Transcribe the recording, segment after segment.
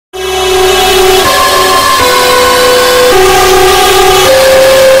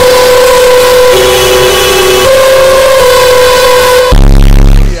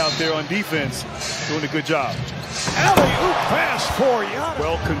good job. Alley-oop pass for Giannis.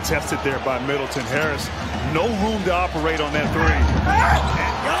 Well contested there by Middleton. Harris, no room to operate on that three. And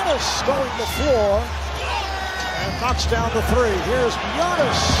Giannis going the floor and knocks down the three. Here's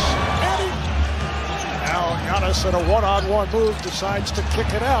Giannis. Now Giannis in a one-on-one move decides to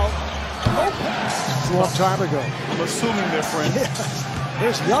kick it out. A long time ago. I'm assuming they're friends. Yeah.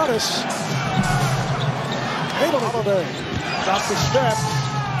 Here's Giannis. Holiday got the step.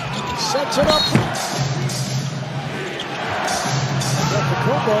 Sets it up.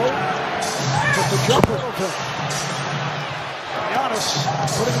 Antetokounmpo with the jumper. Giannis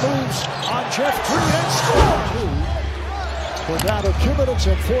putting moves on Jeff Green and score. We're down to 2 minutes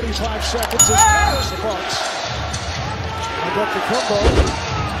and 45 seconds as Giannis the Bucks. Antetokounmpo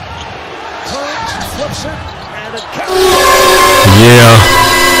turns, flips it, and it counts. Yeah.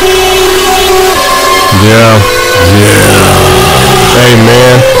 Hey,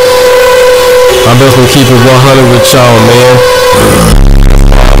 man. I'm just gonna keep it 100 with y'all, man.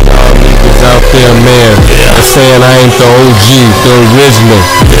 Y'all niggas out there, man. I'm saying I ain't the OG, the original.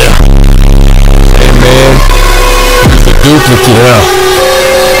 Hey, man. He's a duplicate, huh?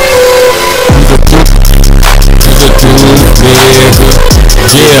 He's a duplicate, nigga.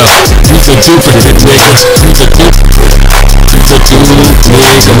 Yeah, he's a duplicate, nigga. He's a duplicate. He's a dude,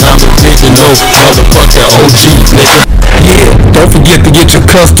 nigga. And I'm a original motherfucking OG, nigga. Yeah, don't forget to get your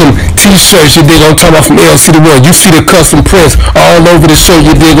custom t-shirts, you dig what I'm talking about, from LCDAONE. You see the custom prints all over the shirt,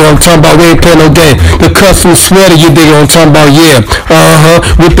 you dig what I'm talking about, we ain't playing no game. The custom sweater, you dig what I'm talking about, yeah.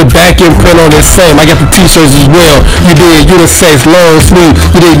 With the back end print on it, same. I got the t-shirts as well. You dig, unisex, long sleeve.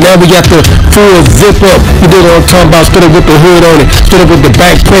 You dig, now we got the full zip up, you dig what I'm talking about, straight up with the hood on it, straight up with the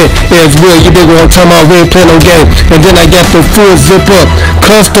back print as well. You dig what I'm talking about, we ain't playing no game. And then I got the full zip up,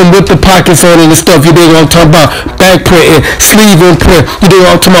 custom with the pockets on it and stuff, you dig what I'm talking about, back print and sleeve and print, you dig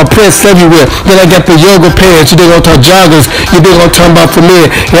what I'm talking about, prints everywhere. Then I got the yoga pants, you dig what I'm talking about, joggers, you dig what I'm talking about for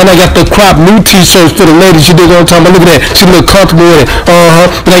men. And I got the crop new t-shirts for the ladies, you dig what I'm talking about, look at that, she look comfortable with it.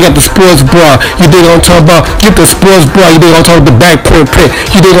 Then I got the sports bra, you dig what I'm talking about, get the sports bra, you dig what I'm talking about, the back print,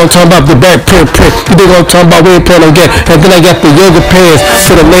 you dig what I'm talking about, the back print, you dig what I'm talking about, we ain't playing no game. And then I got the yoga pants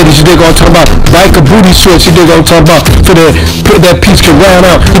for the ladies, you dig what I'm talking about, like a booty shorts, you dig what I'm talking about, for that piece can round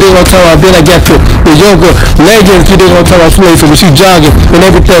out, you dig what I'm talking about. Then I got the yoga leggings, you dig what I'm talking about, for when she jogging and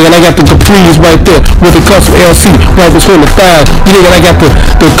everything. And I got the capris right there with the custom LC right between the thighs, you dig. And I got the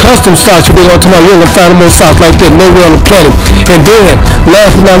custom socks, you dig what I'm talking about. You ain't gonna find no more socks like that nowhere on the planet. And then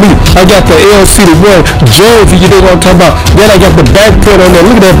last but not least, I got the LCDAONE jersey, you dig what I'm talking about. Then I got the back print on there,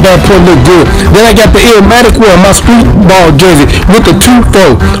 look at that back print, look good. Then I got the Illmatic one, my street ball jersey with the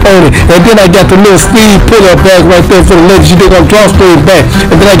 2-4 on it. And then I got the little sleeve pull-up bag right there for the ladies, you dig, on drawstring bag.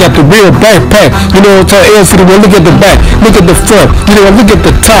 And then I got the real backpack, you know what I'm talking about, LCDAONE. Look at the back, look at the front, you know, look at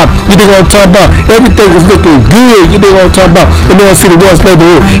the top, you know what I'm talking about. Everything is looking good, you know what I'm talking about, in the LCDAONE's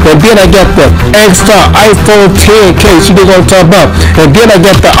neighborhood. And then I got the extra iPhone 10 case, you know what I'm talking about. And then I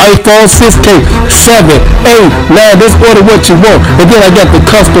got the iPhone 6 case, 7, 8, 9, just order what you want. And then I got the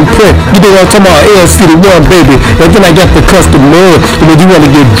custom print, you know what I'm talking about, LCDAONE, baby. And then I got the custom mug, when you want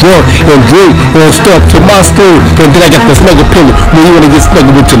to get drunk and drink and stuff to my store. And then I got the snuggle pillow when you want to get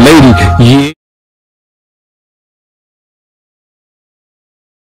snuggled with your lady, yeah.